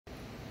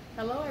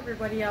Hello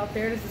everybody out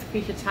there, this is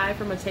Keisha Tayb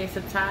from A Taste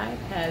of Tayb.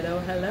 Hello,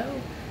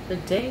 hello. The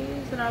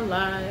days in our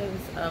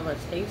lives of A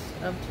Taste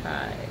of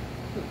Tayb.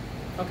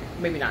 Okay,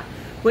 maybe not.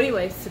 But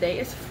anyways, today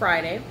is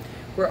Friday.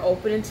 We're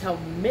open until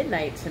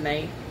midnight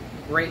tonight.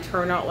 Great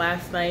turnout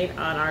last night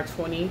on our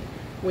 20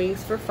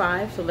 wings for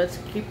 5. So let's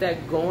keep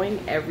that going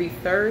every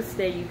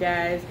Thursday, you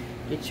guys.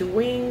 Get your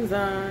wings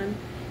on.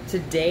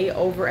 Today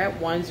over at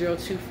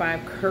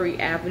 1025 Currie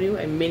Avenue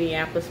in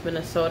Minneapolis,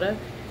 Minnesota.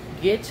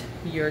 Get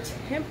your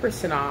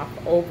 10% off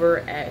over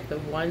at the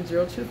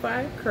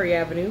 1025 Currie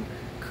Avenue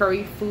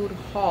Currie Food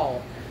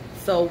Hall.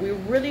 So we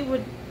really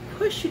would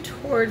push you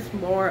towards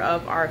more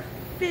of our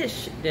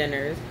fish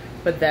dinners,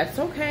 but that's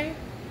okay.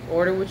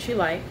 Order what you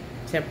like.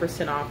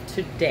 10% off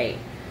today.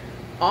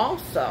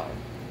 Also,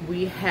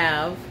 we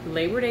have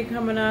Labor Day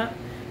coming up.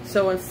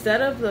 So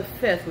instead of the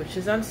 5th, which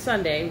is on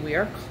Sunday, we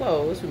are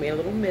closed. We made a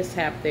little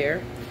mishap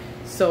there.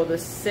 So the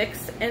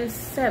 6th and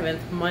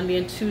 7th, Monday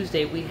and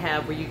Tuesday, we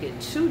have where you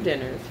get 2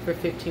 dinners for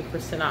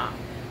 15% off.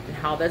 And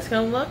how that's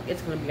going to look,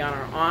 it's going to be on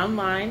our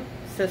online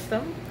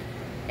system.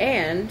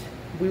 And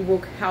we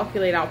will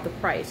calculate out the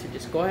price. So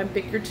just go ahead and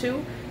pick your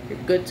 2. You're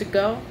good to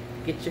go.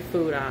 Get your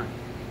food on.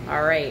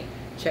 All right.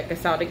 Check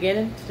us out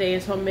again today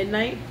until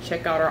midnight.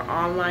 Check out our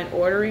online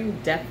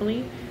ordering.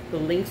 Definitely. The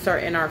links are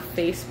in our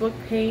Facebook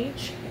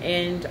page.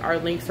 And our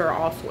links are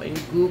also in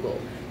Google.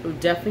 So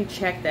definitely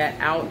check that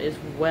out as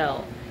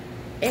well.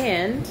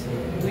 And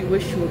we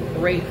wish you a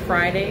great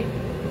Friday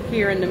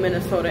here in the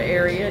Minnesota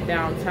area.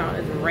 Downtown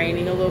is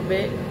raining a little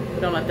bit,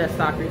 but don't let that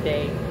stop your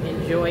day.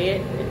 Enjoy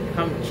it and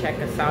come check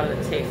us out at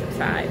the Taste of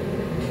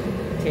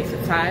Tayb. Taste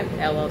of Tayb,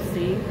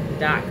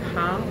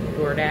 LLC.com,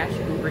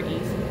 DoorDash, Uber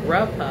Eats,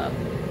 Grubhub,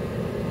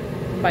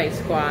 Fight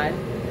Squad,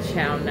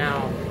 Chow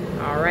Now.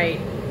 All right.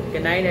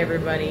 Good night,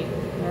 everybody.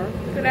 Or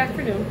good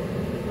afternoon.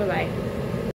 Bye-bye.